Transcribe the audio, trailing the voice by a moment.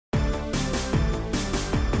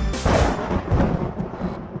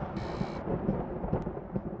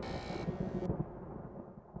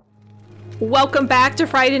Welcome back to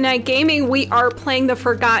Friday Night Gaming. We are playing the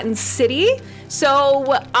Forgotten City. So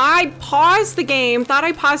I paused the game, thought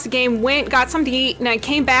I paused the game, went, got something to eat, and I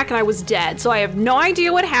came back and I was dead. So I have no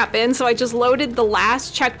idea what happened. So I just loaded the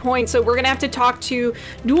last checkpoint. So we're gonna have to talk to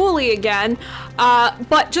Duli again.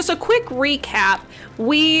 But just a quick recap.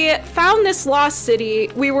 We found this lost city.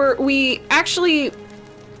 We were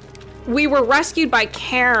rescued by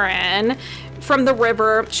Karen from the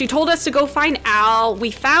river. She told us to go find Al.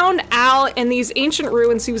 We found Al in these ancient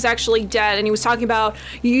ruins. He was actually dead, and he was talking about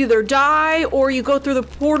you either die or you go through the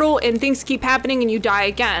portal and things keep happening and you die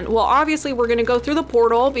again. Well, obviously we're gonna go through the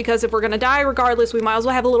portal because if we're gonna die regardless, we might as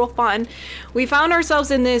well have a little fun. We found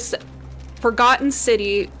ourselves in this forgotten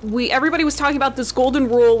city. Everybody was talking about this golden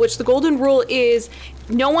rule, which the golden rule is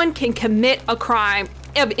no one can commit a crime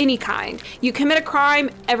of any kind. You commit a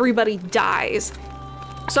crime, everybody dies.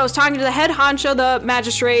 So I was talking to the head honcho, the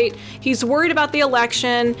magistrate. He's worried about the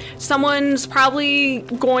election. Someone's probably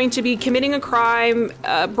going to be committing a crime,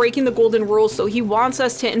 breaking the golden rule, so he wants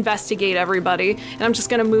us to investigate everybody. And I'm just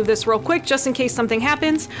gonna move this real quick just in case something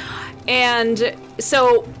happens. And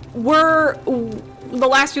so the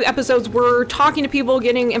last few episodes, we're talking to people,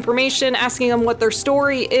 getting information, asking them what their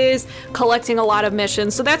story is, collecting a lot of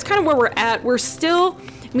missions. So that's kind of where we're at. We're still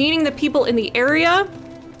meeting the people in the area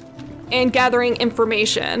and gathering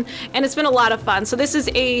information, and it's been a lot of fun. So this is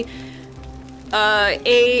a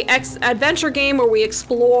adventure game where we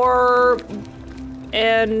explore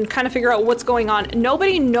and kind of figure out what's going on.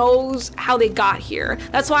 Nobody knows how they got here.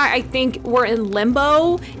 That's why I think we're in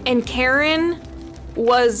limbo, and Karen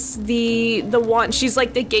was the one, she's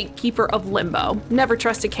like the gatekeeper of limbo. Never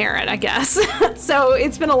trusted Karen, I guess. So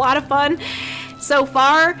it's been a lot of fun so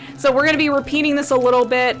far. So we're gonna be repeating this a little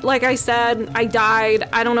bit. Like I said, I died.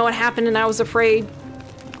 I don't know what happened, and I was afraid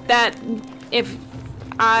that if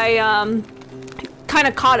I kind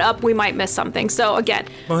of caught up, we might miss something. So again,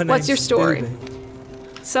 what's your story?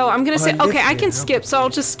 Duli. So I'm gonna say, okay, I can skip, so I'll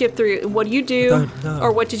just skip through. What do you do?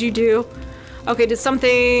 Or what did you do? Okay, did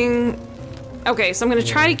something... Okay, so I'm gonna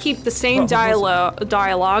try to keep the same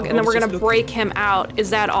dialogue, and then we're gonna break him out. Is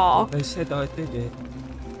that all? They said I did it.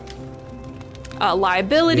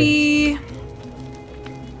 Liability. Yes.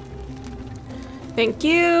 Thank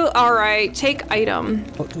you. All right, take item.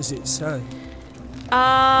 What does it say?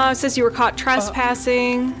 It says you were caught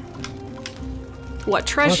trespassing. What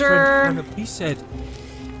treasure? My friend, he said,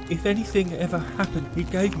 if anything ever happened, he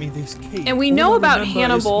gave me this key. And we know about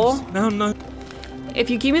Hannibal. No. If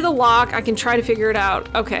you give me the lock, I can try to figure it out.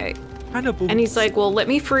 Okay. Hannibal. And he's like, well, let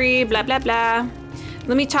me free, blah, blah, blah.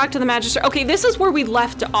 Let me talk to the magistrate. Okay, this is where we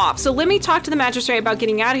left off. So let me talk to the magistrate about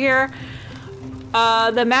getting out of here.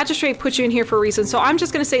 The magistrate put you in here for a reason. So I'm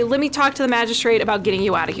just gonna say, let me talk to the magistrate about getting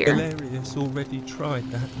you out of here. Malleolus already tried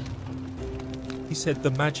that. He said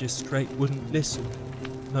the magistrate wouldn't listen,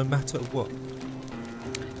 no matter what.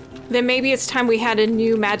 Then maybe it's time we had a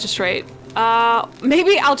new magistrate.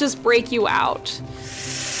 Maybe I'll just break you out.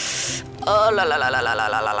 What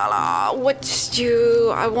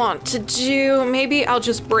do I want to do? Maybe I'll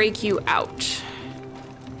just break you out.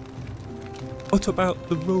 What about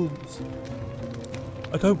the rules?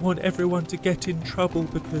 I don't want everyone to get in trouble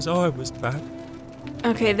because I was bad.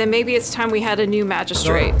 Okay, then maybe it's time we had a new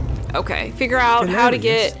magistrate. Okay, figure out how to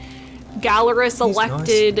get Malleolus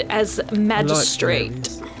elected as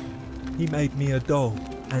magistrate. He made me a doll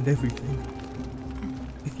and everything.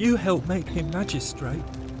 If you help make him magistrate,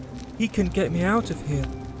 he can get me out of here,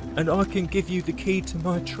 and I can give you the key to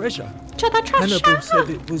my treasure. To the treasure! Hannibal said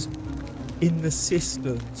it was in the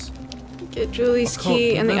cisterns. Get Julie's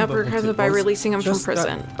key in the upper closet by releasing him from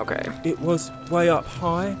prison. Okay. It was way up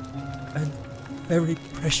high and very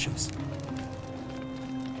precious.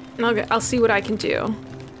 Okay, I'll see what I can do.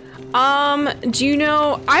 Do you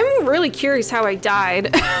know, I'm really curious how I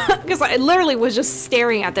died, because I literally was just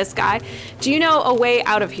staring at this guy. Do you know a way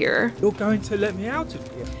out of here? You're going to let me out of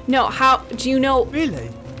here? No, how, do you know? Really?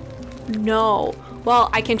 No. Well,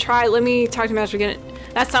 I can try. Let me talk to Master again.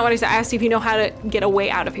 That's not what I said. I asked if you know how to get a way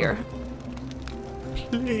out of here.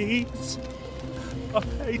 Please. I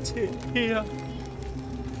hate it here.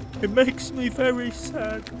 It makes me very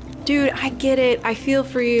sad. Dude, I get it. I feel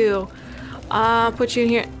for you. Put you in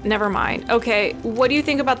here. Never mind. Okay, what do you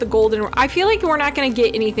think about the golden... I feel like we're not going to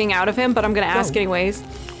get anything out of him, but I'm going to ask anyways.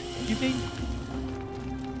 You mean...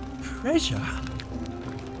 treasure?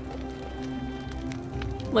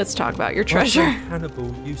 Let's talk about your treasure.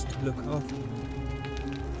 Hannibal used to look after me.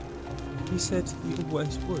 He said he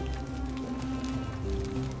always would.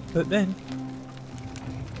 But then...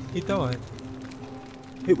 he died.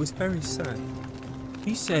 It was very sad.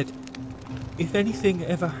 He said if anything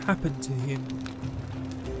ever happened to him,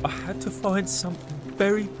 I had to find something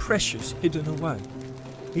very precious hidden away.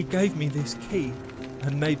 He gave me this key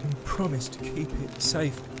and made me promise to keep it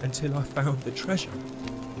safe until I found the treasure.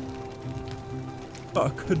 But I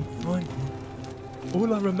couldn't find it.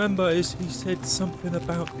 All I remember is he said something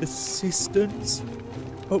about the cisterns,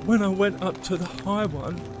 but when I went up to the high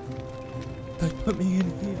one, they put me in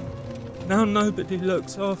here. Now nobody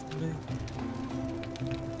looks after me,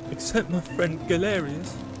 except my friend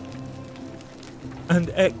Galerius and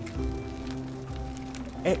Ek,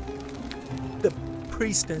 the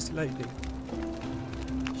priestess lady.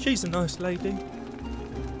 She's a nice lady.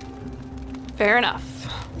 Fair enough.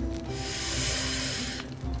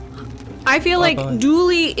 I feel Bye-bye. like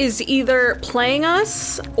Duli is either playing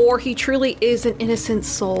us or he truly is an innocent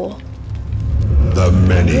soul. The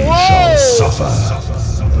many shall suffer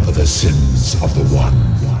for the sins of the one.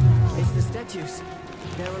 It's the statues.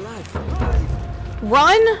 They're alive.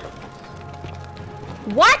 Run?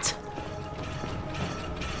 What?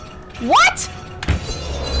 What?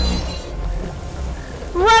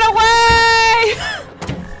 Run away!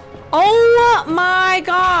 Oh my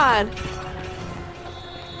god.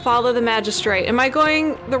 Follow the magistrate. Am I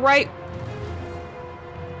going the right?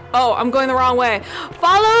 Oh, I'm going the wrong way.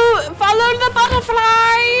 Follow the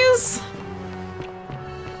butterflies!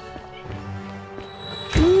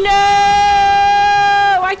 No!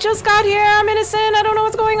 I just got here. I'm innocent. I don't know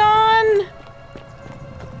what's going on.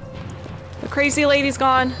 The crazy lady's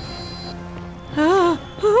gone.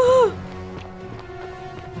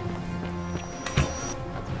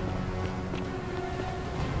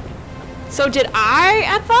 So did I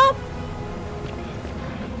F up?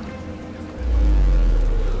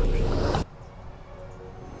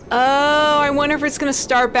 Oh, I wonder if it's gonna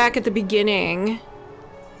start back at the beginning.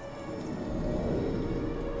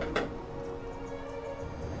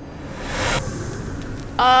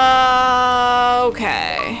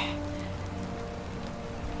 Okay.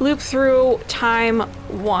 Loop through time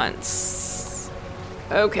once.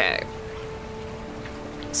 Okay.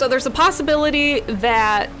 So there's a possibility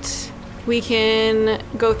that we can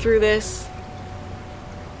go through this.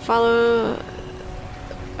 Follow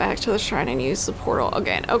back to the shrine and use the portal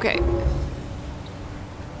again. Okay.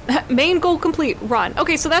 Main goal complete. Run.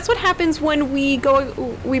 Okay, so that's what happens when we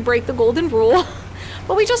break the golden rule.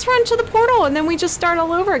 But we just run to the portal and then we just start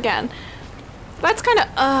all over again. That's kind of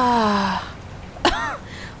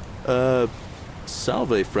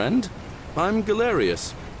Salve, friend. I'm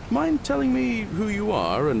Galerius. Mind telling me who you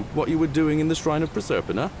are and what you were doing in the Shrine of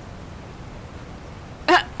Proserpina?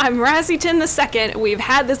 I'm Razzyton II. We've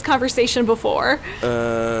had this conversation before.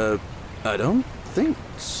 I don't think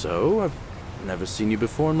so. I've never seen you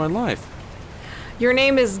before in my life. Your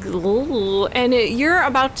name is Gl, and you're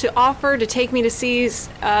about to offer to take me to see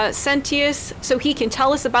Sentius so he can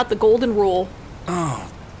tell us about the Golden Rule.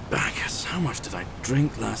 Oh, Bacchus, how much did I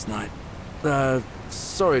drink last night?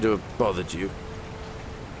 Sorry to have bothered you.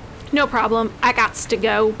 No problem. I gots to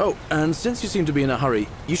go. Oh, and since you seem to be in a hurry,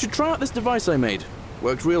 you should try out this device I made.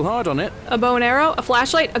 Worked real hard on it. A bow and arrow? A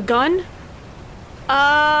flashlight? A gun?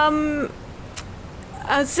 A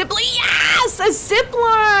zipline? Yes! A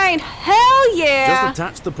zipline! Hell yeah! Just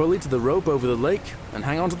attach the pulley to the rope over the lake and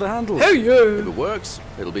hang on to the handles. Hell yeah! If it works,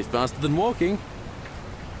 it'll be faster than walking.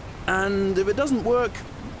 And if it doesn't work,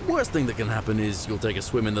 worst thing that can happen is you'll take a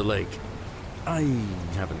swim in the lake. I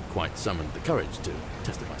haven't quite summoned the courage to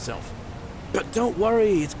test it myself. But don't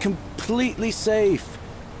worry, it's completely safe.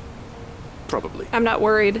 Probably. I'm not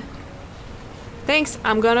worried. Thanks.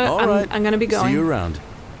 I'm gonna be going. See you around.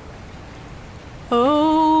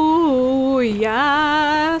 Oh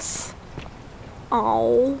yes.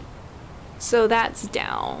 Oh. So that's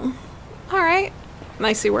down. Alright.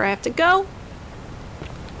 I see where I have to go.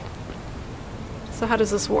 So how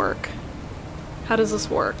does this work? How does this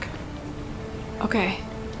work? Okay.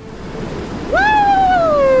 Woo!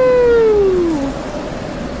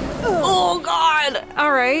 Oh god!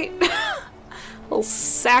 Alright. Little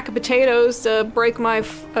sack of potatoes to break my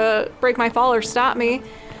fall or stop me.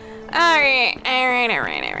 Alright.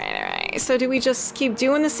 So do we just keep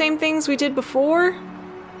doing the same things we did before?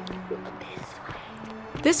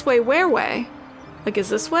 This way, where way? Like, is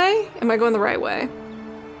this way? Am I going the right way?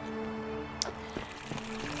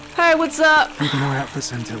 Hey, what's up? Keep an eye out for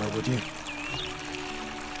Scintilla, would you?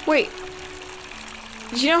 Wait.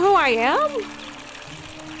 Do you know who I am?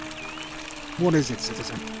 What is it,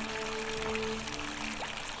 citizen?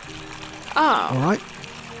 Oh. Alright?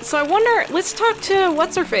 So I wonder, let's talk to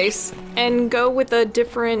What's-Her-Face and go with a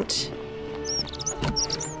different...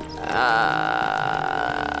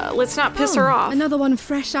 let's not piss her off. Another one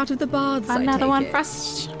fresh out of the baths. Another one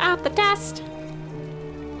fresh out the test.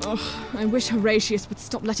 Oh, I wish Horatius would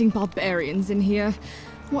stop letting barbarians in here.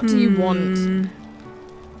 What do you want?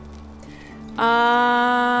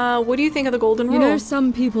 What do you think of the Golden Rule? You know,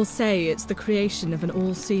 some people say it's the creation of an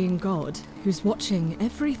all-seeing god who's watching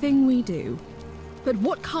everything we do. But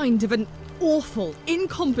what kind of an awful,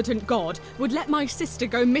 incompetent god would let my sister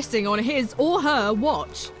go missing on his or her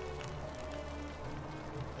watch?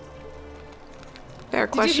 Fair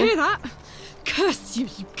question. Did you hear that? Curse you,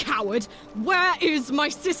 you coward! Where is my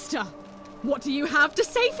sister? What do you have to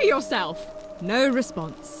say for yourself? No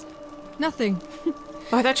response. Nothing.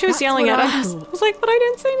 Oh, I thought she was That's yelling what at I us. thought. I was like, but I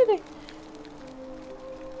didn't say anything.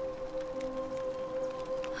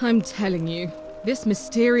 I'm telling you, this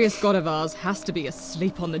mysterious god of ours has to be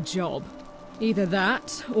asleep on the job. Either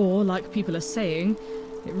that, or, like people are saying,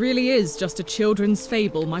 it really is just a children's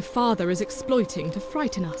fable my father is exploiting to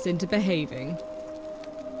frighten us into behaving.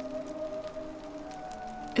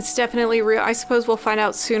 It's definitely real. I suppose we'll find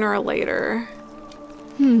out sooner or later.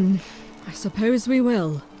 I suppose we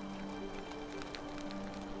will.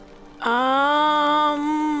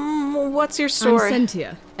 What's your story? I'm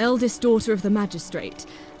Sentia, eldest daughter of the magistrate.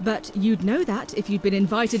 But you'd know that if you'd been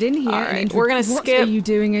invited in here. All right, and we're gonna What skip. are you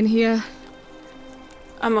doing in here?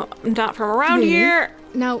 I'm not from around Really? here.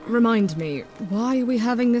 Now, remind me, why are we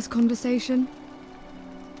having this conversation?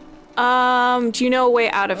 Do you know a way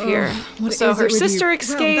out of here? What So is her it with sister you?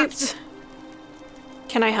 escaped. Well, that's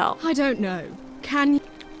Can I help? I don't know. Can you?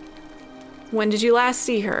 When did you last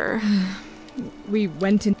see her? We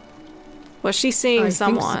went in Was she seeing I think so.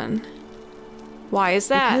 someone? Why is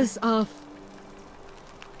that? because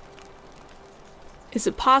Is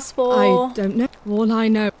it possible? I don't know. All I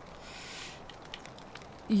know.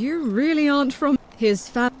 You really aren't from his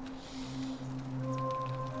family.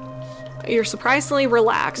 You're surprisingly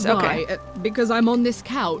relaxed. Okay. Why? Because I'm on this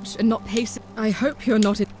couch and not pacing. I hope you're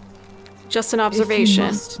not. Just an If observation.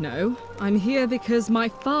 you must know, I'm here because my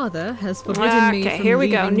father has forbidden me Okay, from here we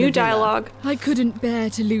go. leaving New the villa. dialogue. I couldn't bear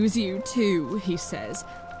to lose you too, he says,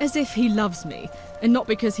 as if he loves me, and not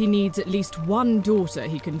because he needs at least one daughter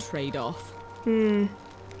he can trade off.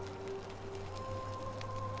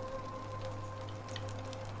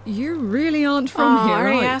 You really aren't from Oh, here, I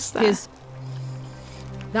already are you? asked that.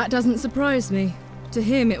 That doesn't surprise me. To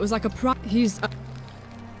him, it was like a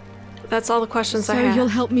That's all the questions So I have. you'll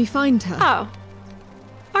help me find her. Oh.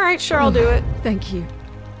 Alright, sure, I'll do it. Thank you.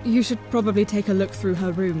 You should probably take a look through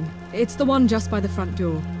her room. It's the one just by the front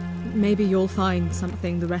door. Maybe you'll find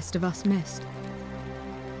something the rest of us missed.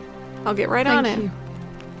 I'll get right on Thank it. you.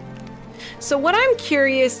 So what I'm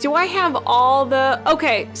curious, do I have all the...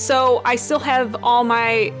 Okay, so I still have all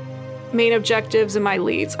my main objectives and my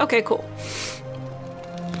leads. Okay, cool.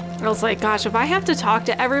 I was like, gosh, if I have to talk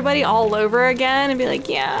to everybody all over again and be like,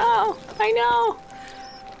 yeah, I know.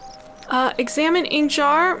 Examine ink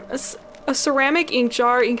jar. A ceramic ink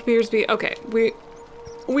jar. Ink appears to be... Okay,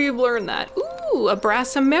 we've learned that. Ooh, a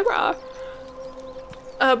brass mirror.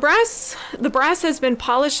 The brass has been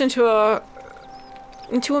polished into a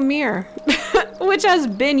mirror, which has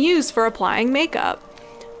been used for applying makeup.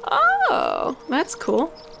 Oh, that's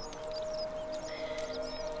cool.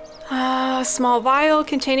 A small vial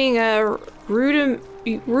containing a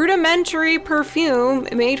rudimentary perfume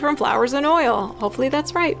made from flowers and oil. Hopefully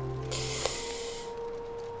that's right.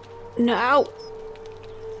 No.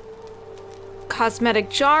 Cosmetic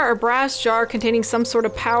jar or brass jar containing some sort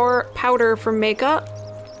of powder for makeup.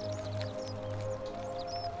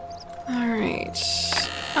 All right.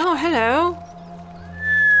 Oh, hello.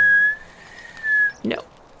 No.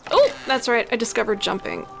 Oh, that's right. I discovered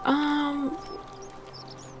jumping.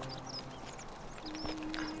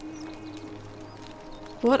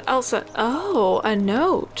 What else? Oh, a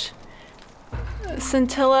note.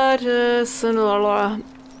 Scintilla to Scintilla.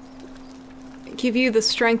 Give you the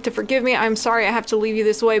strength to forgive me. I'm sorry I have to leave you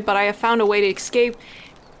this way, but I have found a way to escape,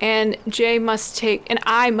 and I must take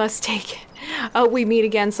it. We meet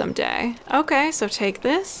again someday. Okay, so take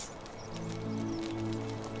this.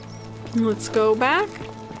 Let's go back.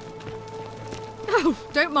 Oh,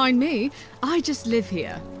 don't mind me. I just live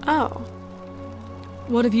here. Oh.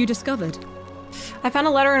 What have you discovered? I found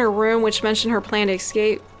a letter in her room which mentioned her plan to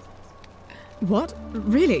escape. What?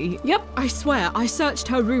 Really? Yep. I swear, I searched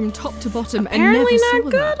her room top to bottom Apparently and never not saw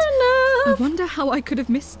good that. I enough. wonder how I could have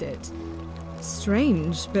missed it.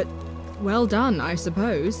 Strange, but well done, I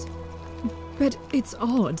suppose. But it's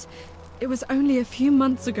odd. It was only a few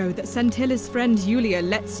months ago that Sentilla's friend Yulia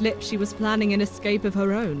let slip she was planning an escape of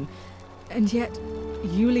her own. And yet,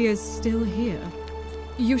 Yulia's still here.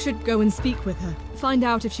 You should go and speak with her. Find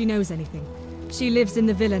out if she knows anything. She lives in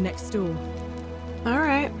the villa next door. All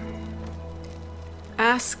right.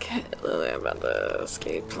 Ask Lily about the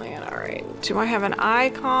escape plan. Alright. Do I have an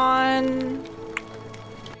icon?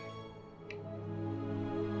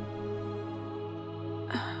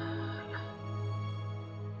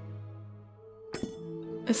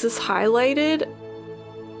 Is this highlighted?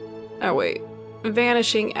 Oh wait.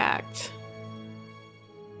 Vanishing act.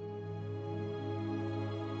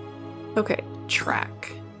 Okay,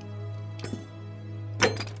 track.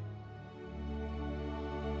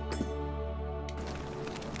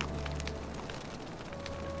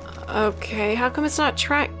 Okay, how come it's not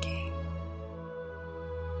tracking?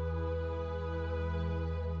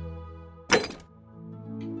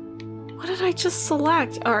 What did I just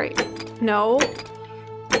select? Alright, no.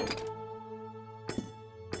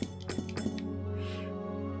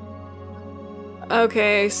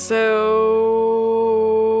 Okay, so...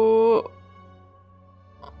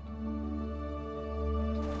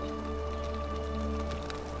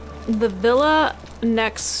 the villa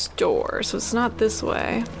next door, so it's not this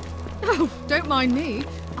way. Oh, don't mind me.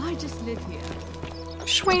 I just live here.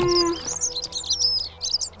 Swing.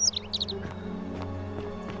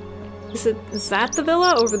 Is that the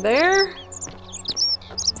villa over there?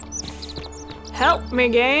 Help me,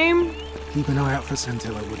 game. Keep an eye out for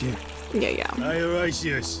Scintilla, would you? Yeah. Hey,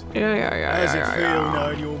 Horatius. Yeah. How's it feel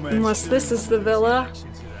knowing your man's Unless this is the villa.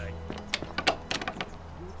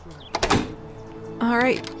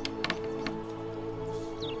 Alright.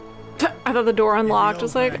 I thought the door unlocked. I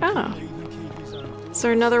was like, oh. Is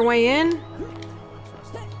there another way in?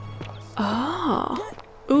 Oh.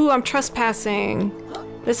 Ooh, I'm trespassing.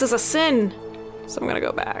 This is a sin. So I'm gonna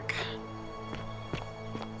go back.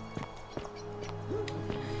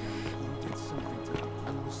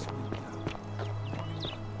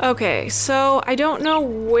 Okay, so I don't know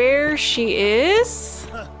where she is.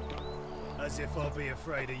 As if I'll be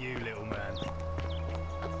afraid of you, little man.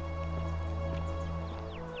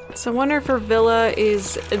 So I wonder if her villa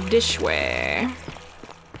is this way.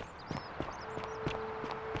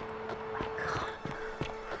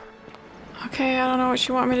 Okay, I don't know what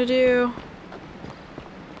you want me to do.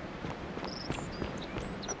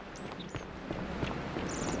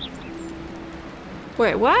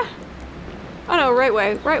 Wait, what? Oh no, right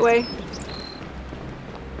way, right way.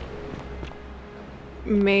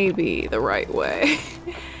 Maybe the right way.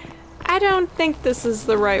 I don't think this is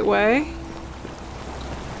the right way.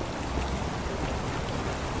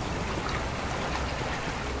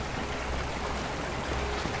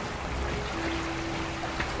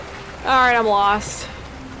 Alright, I'm lost.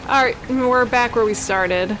 Alright, we're back where we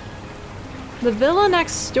started. The villa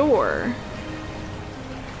next door.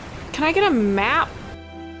 Can I get a map?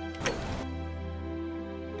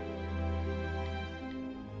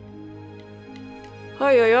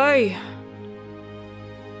 Oi, oi, oi.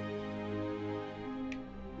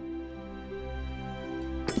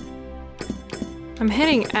 I'm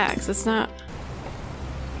hitting X, it's not...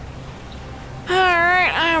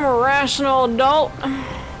 Alright, I am a rational adult.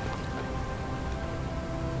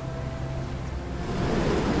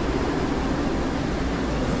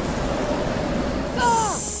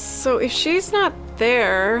 So if she's not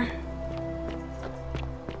there...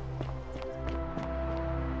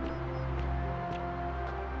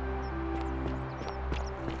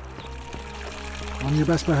 On your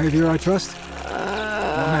best behavior, I trust?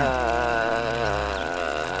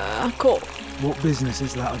 Cool. What business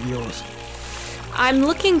is that of yours? I'm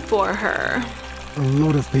looking for her. A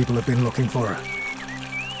lot of people have been looking for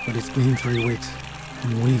her. But it's been 3 weeks,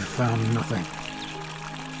 and we've found nothing.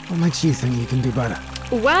 What makes you think you can do better?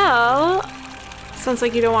 Well, sounds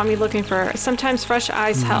like you don't want me looking for her. Sometimes fresh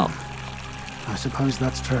eyes help. I suppose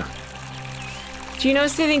that's true. Do you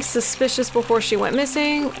notice anything suspicious before she went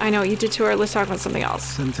missing? I know what you did to her. Let's talk about something else.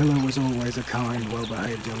 Scintilla was always a kind,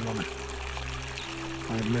 well-behaved young woman.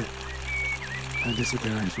 I admit, her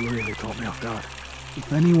disappearance really caught me off guard.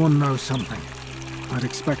 If anyone knows something, I'd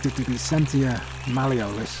expect it to be Sentia,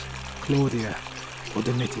 Malleolus, Claudia, or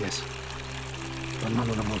Domitius. But none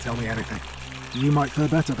of them will tell me anything. You might fare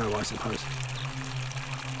better though, I suppose.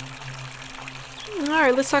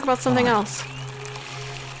 Alright, let's talk about something else.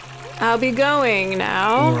 I'll be going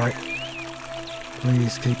now. Alright.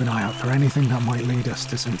 Please keep an eye out for anything that might lead us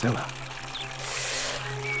to Scintilla.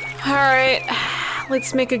 Alright,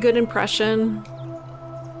 let's make a good impression.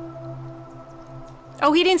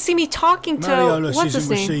 Oh, he didn't see me talking to... Malleolus what's his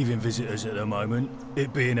isn't name? receiving visitors at the moment,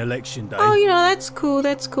 it being election day. Oh, you know, that's cool,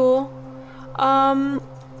 that's cool.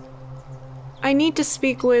 I need to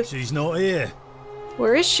speak with... She's not here.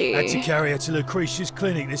 Where is she? Had to carry her to Lucretia's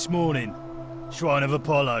clinic this morning. Shrine of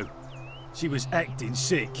Apollo. She was acting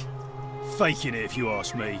sick. Faking it, if you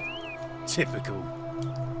ask me. Typical.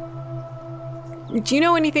 Do you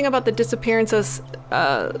know anything about the disappearance of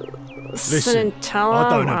Listen, Sinatella? I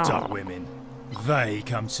don't abduct women. They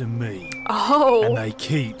come to me. Oh. And they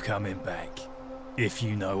keep coming back. If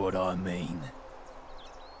you know what I mean.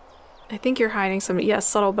 I think you're hiding some. Yes,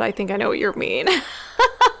 subtle, but I think I know what you mean.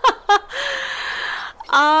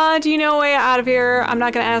 Do you know a way out of here? I'm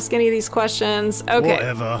not gonna ask any of these questions. Okay.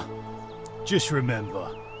 Whatever. Just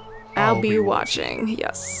remember. I'll be watching.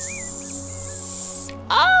 Yes.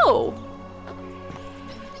 Oh!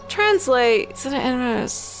 Translate.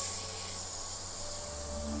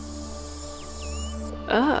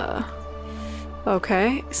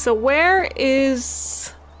 Okay. So where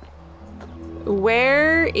is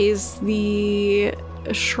the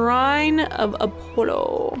Shrine of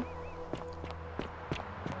Apollo?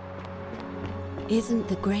 Isn't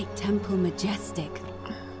the great temple majestic?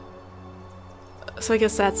 So I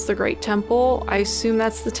guess that's the Great Temple. I assume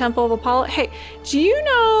that's the Temple of Apollo. Hey, do you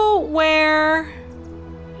know where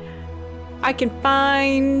I can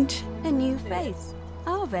find A new face.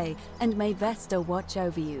 Ave, and may Vesta watch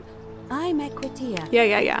over you. I'm Equitia.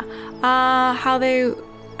 Yeah.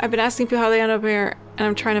 I've been asking people how they end up here, and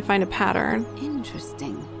I'm trying to find a pattern.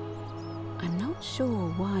 Interesting. I'm not sure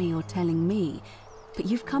why you're telling me, but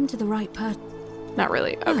you've come to the right person. Not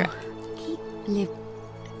really. Okay.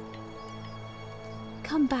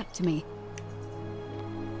 Come back to me.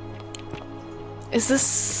 Is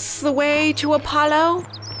this the way to Apollo?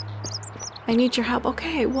 I need your help.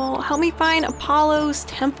 Okay, well, help me find Apollo's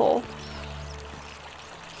temple.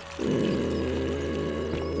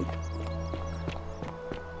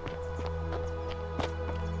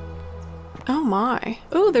 Oh my.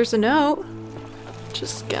 Oh, there's a note.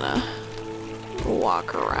 Just gonna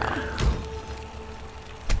walk around.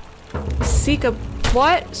 Seek a...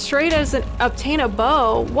 What? Straight as an... Obtain a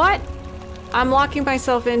bow? What? I'm locking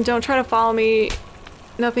myself in. Don't try to follow me.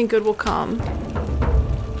 Nothing good will come.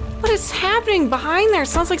 What is happening behind there?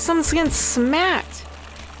 Sounds like someone's getting smacked.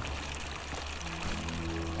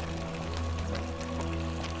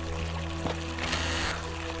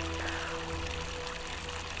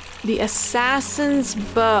 The assassin's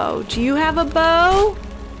bow. Do you have a bow?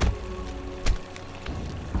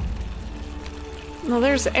 Well,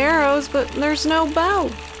 there's arrows, but there's no bow.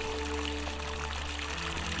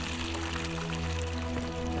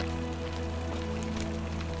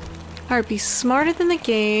 Alright, be smarter than the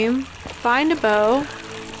game. Find a bow.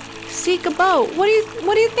 Seek a bow. What do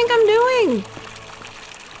you think I'm doing?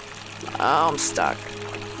 Oh, I'm stuck.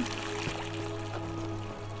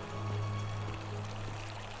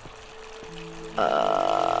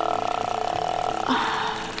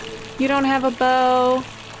 You don't have a bow.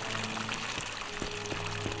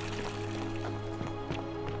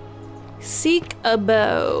 Seek a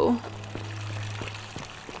bow.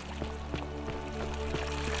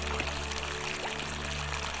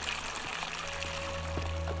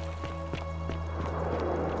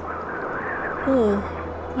 Oh,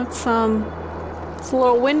 that's it's a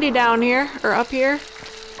little windy down here, or up here.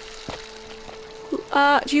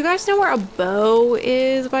 Do you guys know where a bow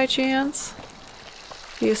is by chance?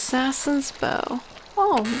 The assassin's bow.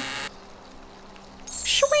 Oh.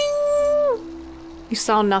 Shwing! You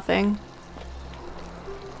saw nothing.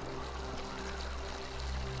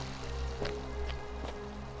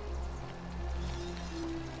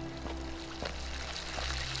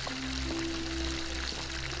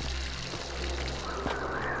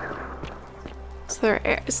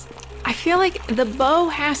 I feel like the bow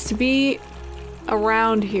has to be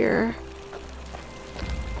around here.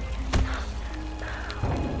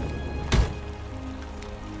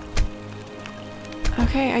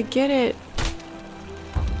 Okay, I get it.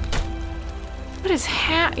 What is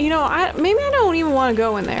you know, maybe I don't even want to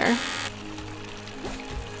go in there.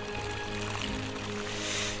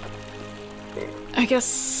 I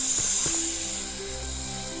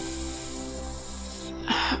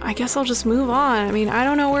guess I'll just move on. I mean, I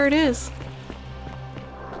don't know where it is.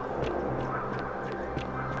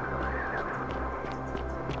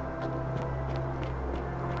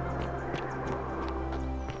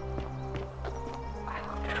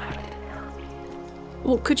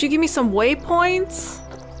 Well, could you give me some waypoints?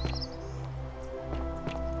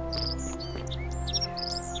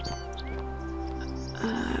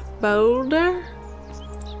 Boulder?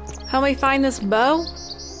 Help me find this bow?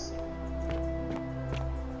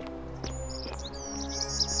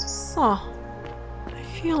 Oh, I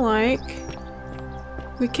feel like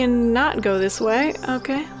we can not go this way.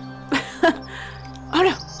 Okay. Oh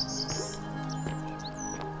no!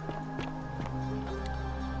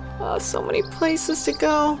 Oh, so many places to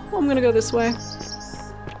go. I'm gonna go this way.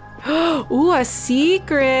 Ooh, a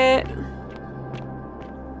secret!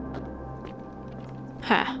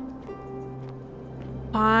 Huh.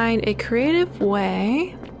 Find a creative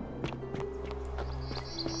way.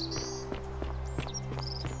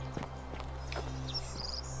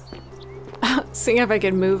 Seeing if I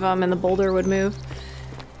could move them and the boulder would move.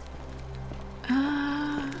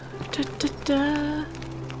 Da, da, da.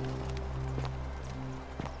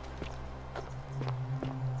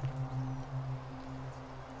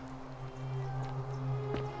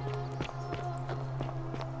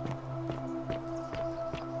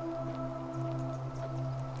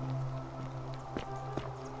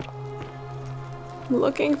 I'm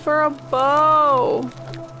looking for a bow.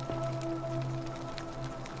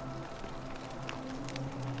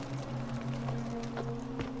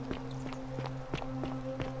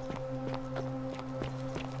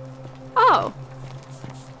 Oh.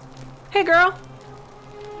 Hey, girl.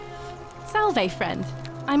 Salve, friend.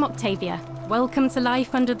 I'm Octavia. Welcome to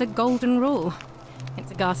life under the Golden Rule.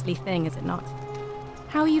 It's a ghastly thing, is it not?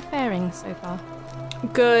 How are you faring so far?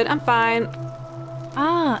 Good, I'm fine.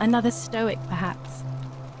 Ah, another stoic, perhaps.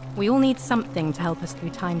 We all need something to help us through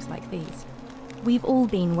times like these. We've all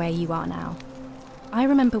been where you are now. I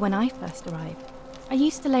remember when I first arrived. I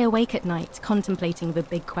used to lay awake at night contemplating the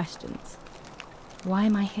big questions. Why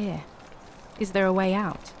am I here? Is there a way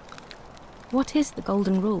out? What is the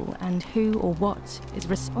Golden Rule, and who or what is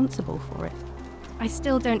responsible for it? I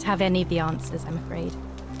still don't have any of the answers, I'm afraid.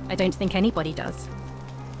 I don't think anybody does.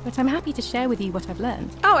 But I'm happy to share with you what I've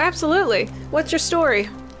learned. Oh, absolutely. What's your story?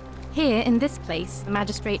 Here, in this place, the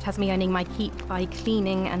magistrate has me earning my keep by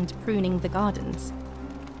cleaning and pruning the gardens.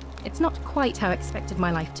 It's not quite how I expected my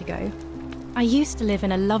life to go. I used to live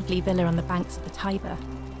in a lovely villa on the banks of the Tiber.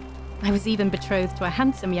 I was even betrothed to a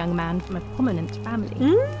handsome young man from a prominent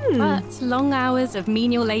family. But long hours of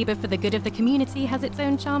menial labor for the good of the community has its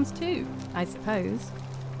own charms too, I suppose.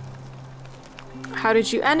 How did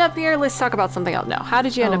you end up here? Let's talk about something else now. How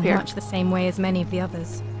did you end up here? Much the same way as many of the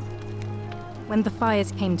others. When the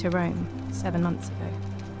fires came to Rome 7 months ago,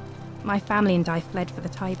 my family and I fled for the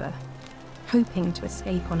Tiber, hoping to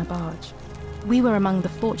escape on a barge. We were among the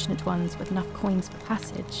fortunate ones with enough coins for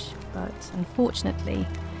passage, but unfortunately,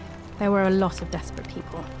 there were a lot of desperate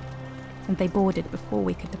people, and they boarded before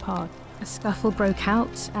we could depart. A scuffle broke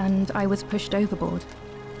out, and I was pushed overboard.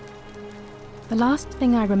 The last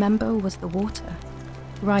thing I remember was the water,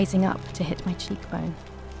 rising up to hit my cheekbone.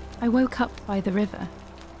 I woke up by the river,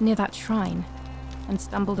 near that shrine, and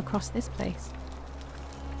stumbled across this place.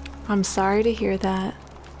 I'm sorry to hear that.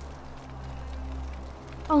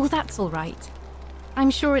 Oh, that's all right. I'm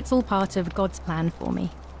sure it's all part of God's plan for me.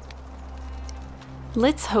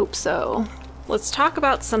 Let's hope so. Let's talk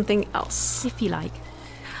about something else. If you like.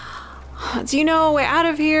 Do you know a way out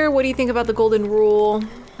of here? What do you think about the Golden Rule?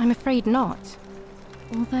 I'm afraid not.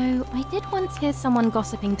 Although, I did once hear someone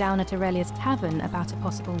gossiping down at Aurelia's tavern about a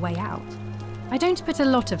possible way out. I don't put a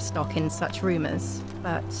lot of stock in such rumors,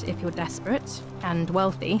 but if you're desperate and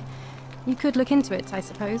wealthy, you could look into it, I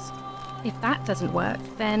suppose. If that doesn't work,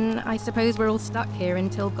 then I suppose we're all stuck here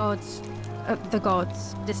until the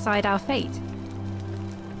gods decide our fate.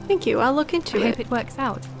 Thank you, I'll look into it. I hope it works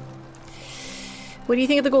out. What do you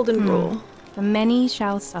think of the Golden Rule? The many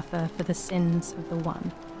shall suffer for the sins of the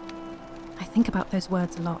one. I think about those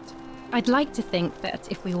words a lot. I'd like to think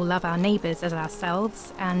that if we all love our neighbours as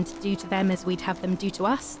ourselves and do to them as we'd have them do to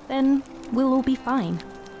us, then we'll all be fine.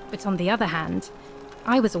 But on the other hand,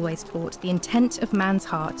 I was always taught the intent of man's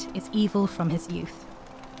heart is evil from his youth,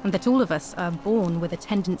 and that all of us are born with a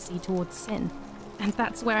tendency towards sin. And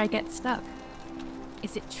that's where I get stuck.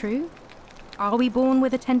 Is it true? Are we born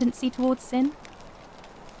with a tendency towards sin?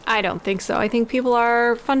 I don't think so. I think people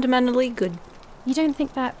are fundamentally good. You don't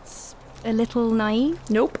think that's a little naive?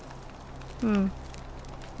 Nope.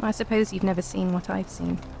 I suppose you've never seen what I've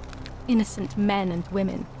seen. Innocent men and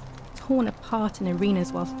women, torn apart in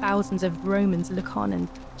arenas while thousands of Romans look on and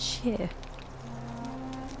cheer.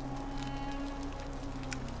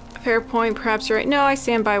 Fair point, perhaps you're right. No, I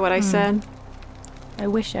stand by what I said. I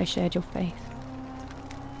wish I shared your faith.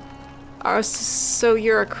 So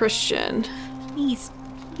you're a Christian? Please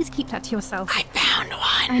keep that to yourself. I found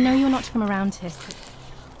one. I know you're not from around here, but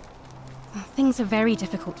things are very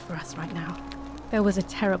difficult for us right now. There was a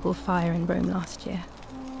terrible fire in Rome last year,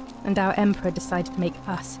 and our emperor decided to make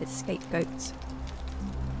us his scapegoats.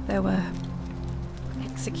 There were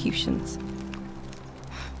executions.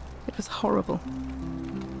 It was horrible.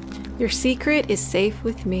 Your secret is safe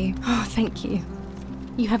with me. Oh, thank you.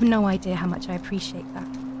 You have no idea how much I appreciate that.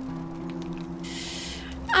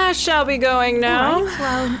 I shall be going now. All right,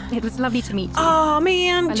 well, it was lovely to meet you. Oh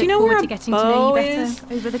man, I do you know look where forward a to getting to know bow you better is?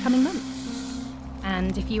 over the coming months.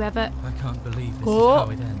 And if you ever... I can't believe this Oh. is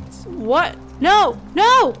how it ends. What? No!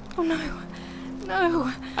 No! Oh no.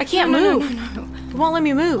 No. I can't No. move. No. It won't let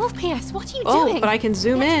me move. Ulpius, what are you Oh, doing? but I can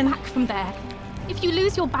zoom Get in. back from there. If you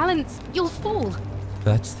lose your balance, you'll fall.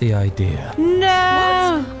 That's the idea.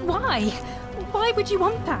 No! What? Why? Why would you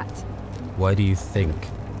want that? Why do you think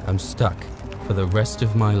I'm stuck for the rest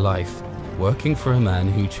of my life working for a man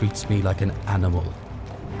who treats me like an animal?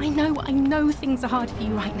 I know things are hard for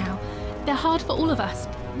you right now. They're hard for all of us.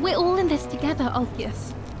 We're all in this together,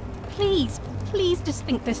 Ulpius. Please just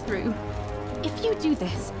think this through. If you do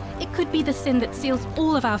this, it could be the sin that seals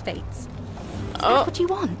all of our fates. Is that what you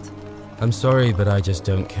want? I'm sorry, but I just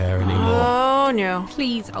don't care anymore. Oh, no.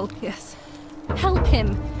 Please, Ulpius. Help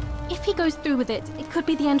him. If he goes through with it, it could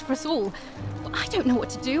be the end for us all. I don't know what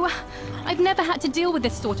to do. I've never had to deal with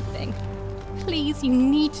this sort of thing. Please, you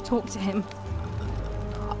need to talk to him.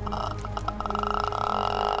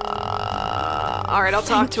 All right, I'll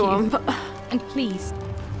talk to him. And please,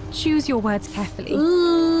 choose your words carefully.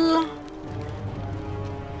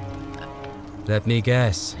 Let me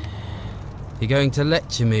guess. You're going to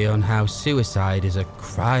lecture me on how suicide is a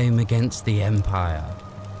crime against the Empire.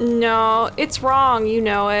 No, it's wrong. You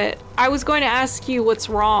know it. I was going to ask you what's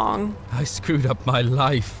wrong. I screwed up my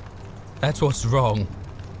life. That's what's wrong.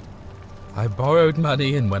 I borrowed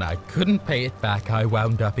money, and when I couldn't pay it back, I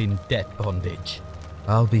wound up in debt bondage.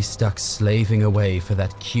 I'll be stuck slaving away for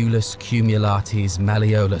that Culus Cumulatis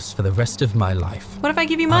Malleolus for the rest of my life. What if I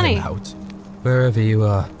give you money? I'm out. Wherever you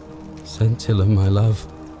are. Scintilla, my love.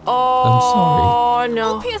 Oh, I'm sorry.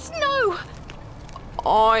 no. Ulpius, no!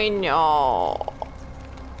 I know.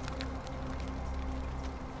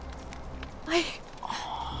 I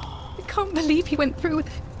can't believe he went through with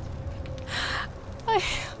it.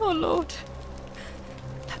 Oh Lord.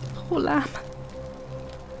 That poor lamb.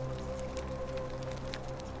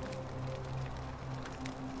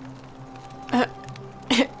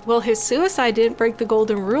 Well, his suicide didn't break the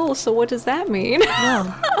golden rule, so what does that mean?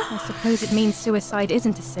 Well, I suppose it means suicide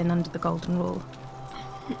isn't a sin under the golden rule.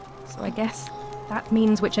 So I guess that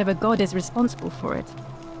means whichever god is responsible for it.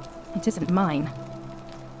 It isn't mine.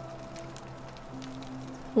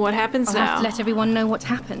 What happens I'll now? have to let everyone know what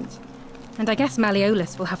happened. And I guess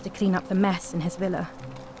Malleolus will have to clean up the mess in his villa.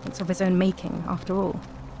 It's of his own making, after all.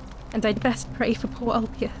 And I'd best pray for poor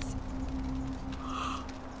Ulpius.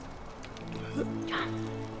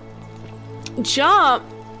 Jump!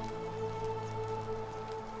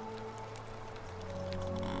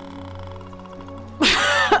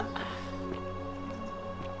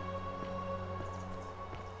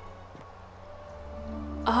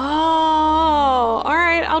 Oh, all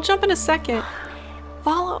right. I'll jump in a second.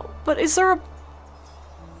 Follow, but is there a...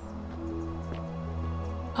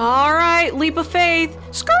 All right, leap of faith.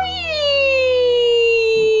 Scream!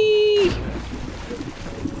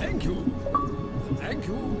 Thank you. Thank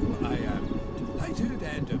you. I am delighted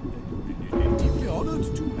and deeply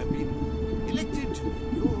honored to have been elected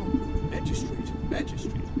your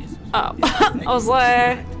magistrate. Oh, I was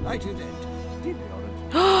like... Delighted and deeply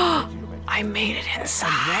honored. I made it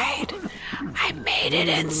inside. I made it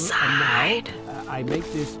inside. I make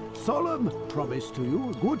this solemn promise to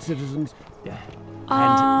you, good citizens.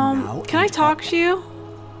 Can I talk to you?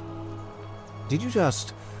 Did you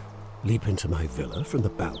just leap into my villa from the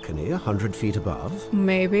balcony 100 feet above?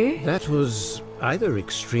 Maybe. That was either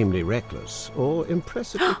extremely reckless or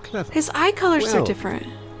impressively clever. His eye colors are Well, different.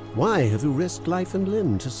 Why have you risked life and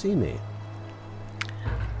limb to see me?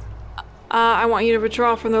 I want you to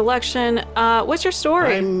withdraw from the election. What's your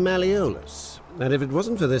story? I'm Malleolus, and if it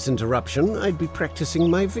wasn't for this interruption, I'd be practicing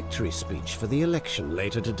my victory speech for the election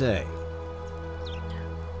later today.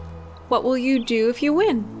 What will you do if you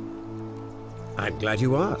win? I'm glad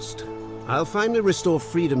you asked. I'll finally restore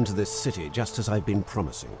freedom to this city, just as I've been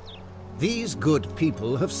promising. These good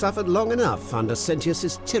people have suffered long enough under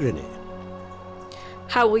Sentius's tyranny.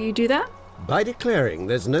 How will you do that? By declaring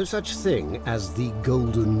there's no such thing as the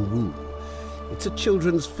Golden Rule. It's a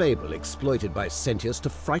children's fable exploited by Sentius to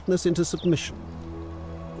frighten us into submission.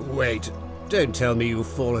 Wait, don't tell me you've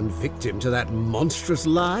fallen victim to that monstrous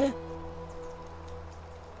lie?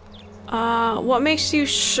 What makes you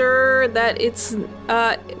sure that it's,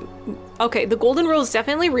 okay, the golden rule is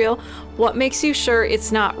definitely real. What makes you sure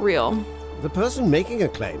it's not real? The person making a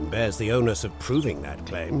claim bears the onus of proving that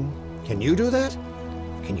claim. Can you do that?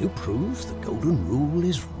 Can you prove the Golden Rule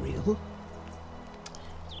is real?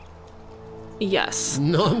 Yes.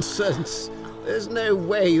 Nonsense! There's no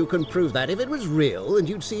way you can prove that. If it was real and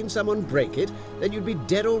you'd seen someone break it, then you'd be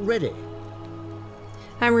dead already.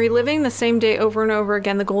 I'm reliving the same day over and over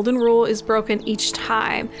again. The golden rule is broken each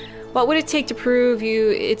time. What would it take to prove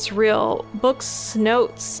it's real? Books,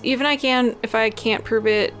 notes. Even if I can't prove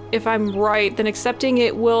it, if I'm right, then accepting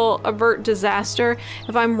it will avert disaster.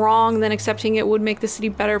 If I'm wrong, then accepting it would make the city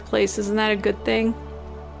a better place. Isn't that a good thing?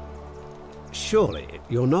 Surely,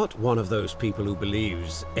 you're not one of those people who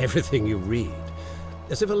believes everything you read.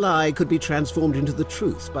 As if a lie could be transformed into the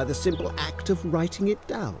truth by the simple act of writing it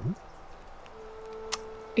down.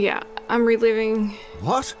 Yeah, I'm reliving.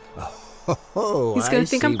 What? Oh, he's gonna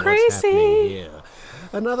think I'm what's happening crazy. here.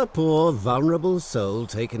 Another poor, vulnerable soul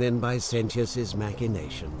taken in by Sentius's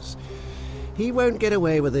machinations. He won't get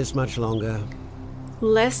away with this much longer.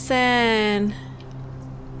 Listen.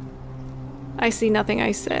 I see nothing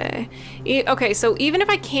I say. Okay, so even if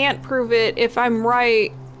I can't prove it, if I'm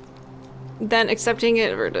right, then accepting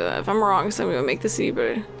it, or if I'm wrong, so I'm gonna make the city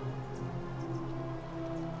better.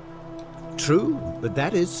 True, but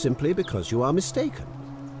that is simply because you are mistaken.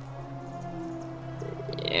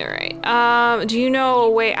 Alright, do you know a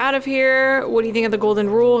way out of here? What do you think of the golden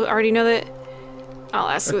rule? I already know that. I'll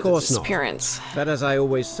ask with the disappearance. Not. But as I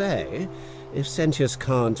always say, if Sentius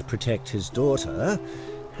can't protect his daughter,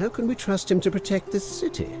 how can we trust him to protect this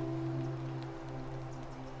city?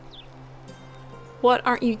 What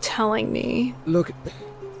aren't you telling me? Look,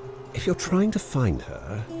 if you're trying to find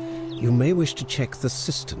her, you may wish to check the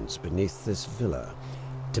cisterns beneath this villa.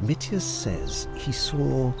 Domitius says he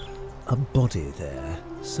saw a body there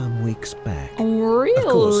some weeks back. Really?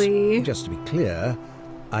 Of course, just to be clear,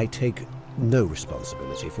 I take no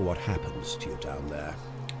responsibility for what happens to you down there.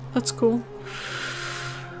 That's cool.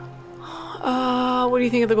 What do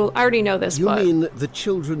you think of the gold? I already know this, You but... mean the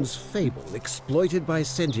children's fable exploited by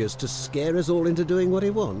Sentius to scare us all into doing what he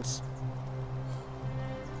wants?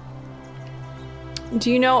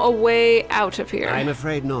 Do you know a way out of here? I'm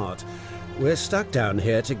afraid not. We're stuck down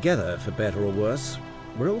here together, for better or worse.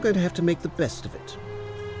 We're all going to have to make the best of it.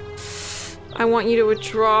 I want you to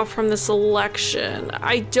withdraw from the selection.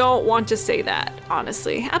 I don't want to say that,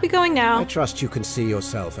 honestly. I'll be going now. I trust you can see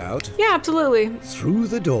yourself out. Yeah, absolutely. Through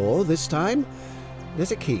the door this time?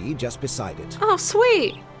 There's a key just beside it. Oh,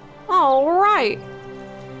 sweet. All right.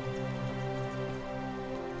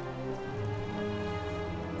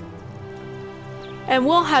 And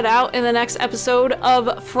we'll head out in the next episode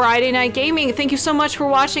of Friday Night Gaming. Thank you so much for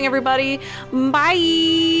watching, everybody.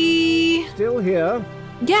 Bye. Still here?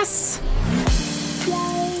 Yes.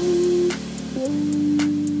 Yeah.